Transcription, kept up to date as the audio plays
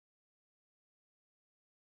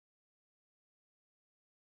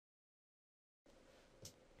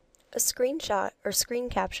A screenshot or screen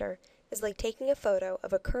capture is like taking a photo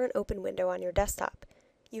of a current open window on your desktop.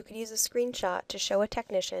 You could use a screenshot to show a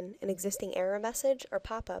technician an existing error message or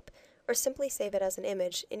pop-up, or simply save it as an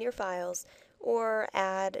image in your files, or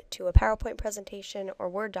add to a PowerPoint presentation or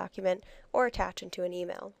Word document, or attach into an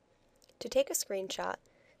email. To take a screenshot,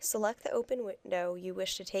 select the open window you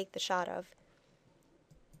wish to take the shot of,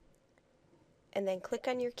 and then click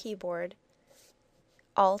on your keyboard,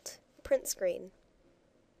 Alt, Print Screen.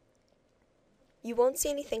 You won't see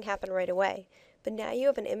anything happen right away, but now you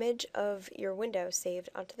have an image of your window saved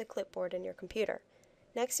onto the clipboard in your computer.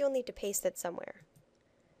 Next, you'll need to paste it somewhere,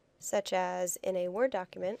 such as in a Word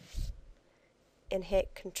document, and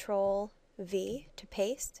hit Ctrl-V to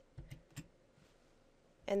paste.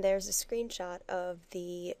 And there's a screenshot of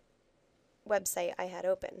the website I had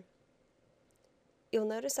open. You'll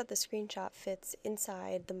notice that the screenshot fits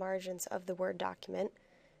inside the margins of the Word document,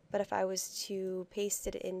 but if I was to paste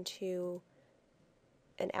it into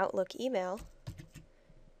an Outlook email,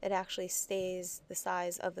 it actually stays the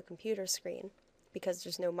size of the computer screen because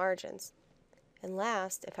there's no margins. And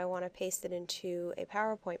last, if I want to paste it into a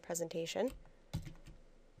PowerPoint presentation,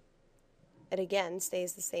 it again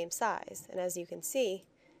stays the same size. And as you can see,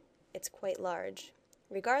 it's quite large.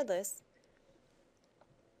 Regardless,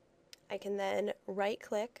 I can then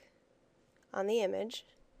right-click on the image,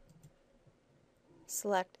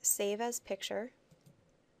 select Save as Picture,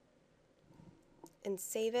 and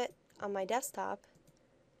save it on my desktop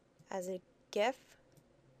as a GIF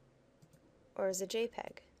or as a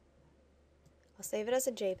JPEG. I'll save it as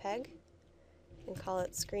a JPEG and call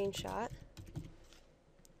it Screenshot.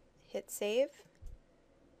 Hit Save,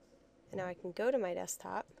 and now I can go to my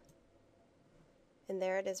desktop, and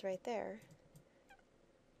there it is right there.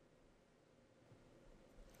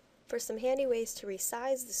 For some handy ways to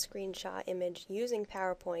resize the screenshot image using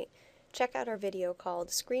PowerPoint, check out our video called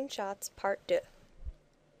Screenshots Part 2.